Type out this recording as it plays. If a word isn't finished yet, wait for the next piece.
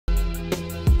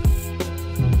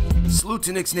Salute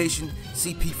to Knicks Nation,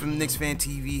 CP from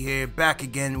KnicksFanTV here, back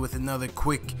again with another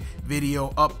quick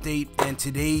video update. And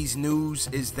today's news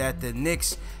is that the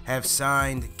Knicks have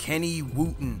signed Kenny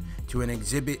Wooten to an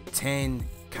Exhibit 10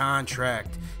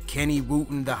 contract. Kenny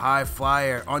Wooten, the high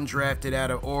flyer, undrafted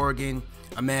out of Oregon,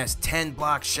 amassed 10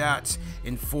 block shots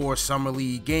in 4 Summer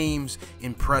League games,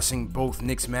 impressing both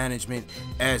Knicks management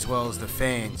as well as the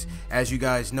fans. As you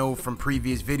guys know from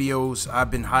previous videos,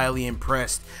 I've been highly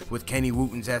impressed with Kenny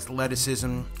Wooten's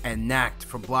athleticism and knack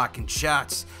for blocking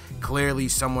shots. Clearly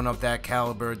someone of that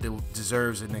caliber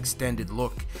deserves an extended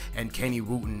look, and Kenny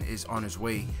Wooten is on his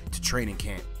way to training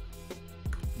camp.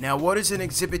 Now, what is an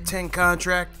Exhibit 10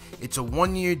 contract? It's a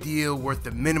 1-year deal worth the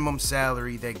minimum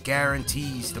salary that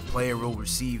guarantees the player will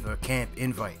receive a camp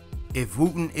invite. If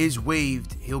Wooten is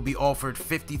waived, he'll be offered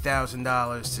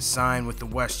 $50,000 to sign with the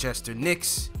Westchester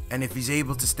Knicks, and if he's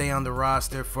able to stay on the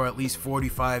roster for at least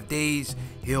 45 days,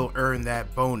 he'll earn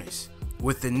that bonus.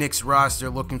 With the Knicks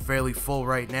roster looking fairly full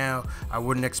right now, I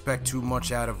wouldn't expect too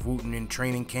much out of Wooten in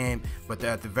training camp, but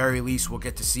at the very least we'll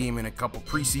get to see him in a couple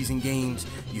preseason games.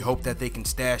 You hope that they can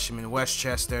stash him in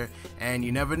Westchester, and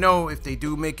you never know, if they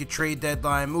do make a trade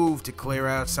deadline move to clear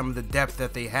out some of the depth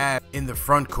that they have in the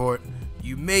front court,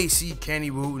 you may see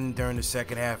Kenny Wooten during the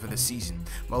second half of the season.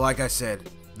 But like I said,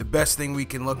 the best thing we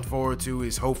can look forward to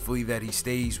is hopefully that he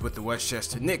stays with the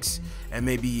Westchester Knicks and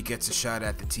maybe he gets a shot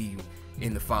at the team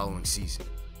in the following season.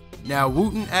 Now,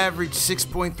 Wooten averaged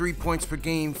 6.3 points per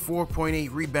game, 4.8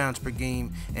 rebounds per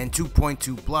game, and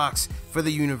 2.2 blocks for the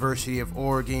University of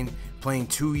Oregon, playing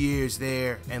 2 years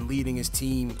there and leading his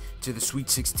team to the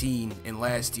Sweet 16 in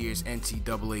last year's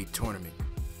NCAA tournament.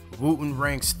 Wooten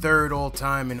ranks 3rd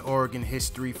all-time in Oregon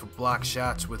history for block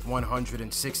shots with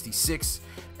 166,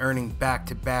 earning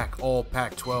back-to-back all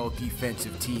Pac-12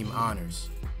 defensive team honors.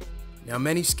 Now,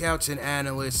 many scouts and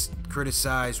analysts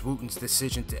criticize Wooten's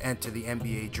decision to enter the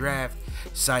NBA draft,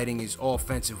 citing his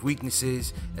offensive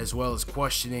weaknesses as well as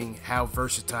questioning how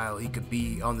versatile he could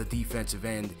be on the defensive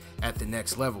end at the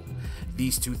next level.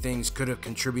 These two things could have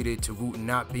contributed to Wooten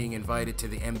not being invited to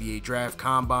the NBA draft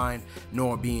combine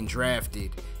nor being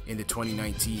drafted in the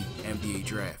 2019 NBA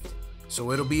draft.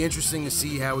 So it'll be interesting to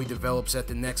see how he develops at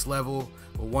the next level,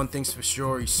 but one thing's for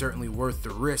sure, he's certainly worth the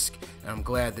risk, and I'm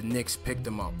glad the Knicks picked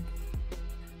him up.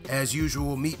 As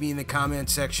usual, meet me in the comment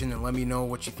section and let me know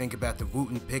what you think about the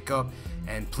Wooten pickup,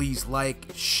 and please like,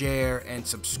 share, and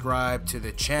subscribe to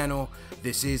the channel.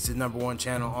 This is the #1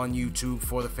 channel on YouTube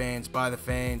for the fans, by the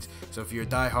fans, so if you're a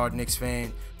die-hard Knicks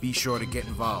fan, be sure to get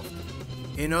involved.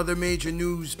 In other major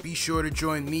news, be sure to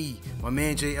join me, my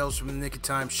man Jay Els from the Knick of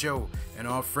Time Show, and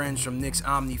our friends from Knicks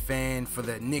Omni Fan for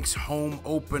the Knicks home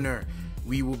opener.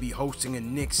 We will be hosting a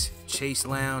Knicks Chase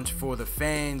Lounge for the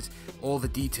fans. All the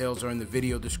details are in the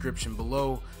video description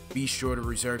below. Be sure to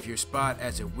reserve your spot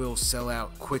as it will sell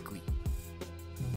out quickly.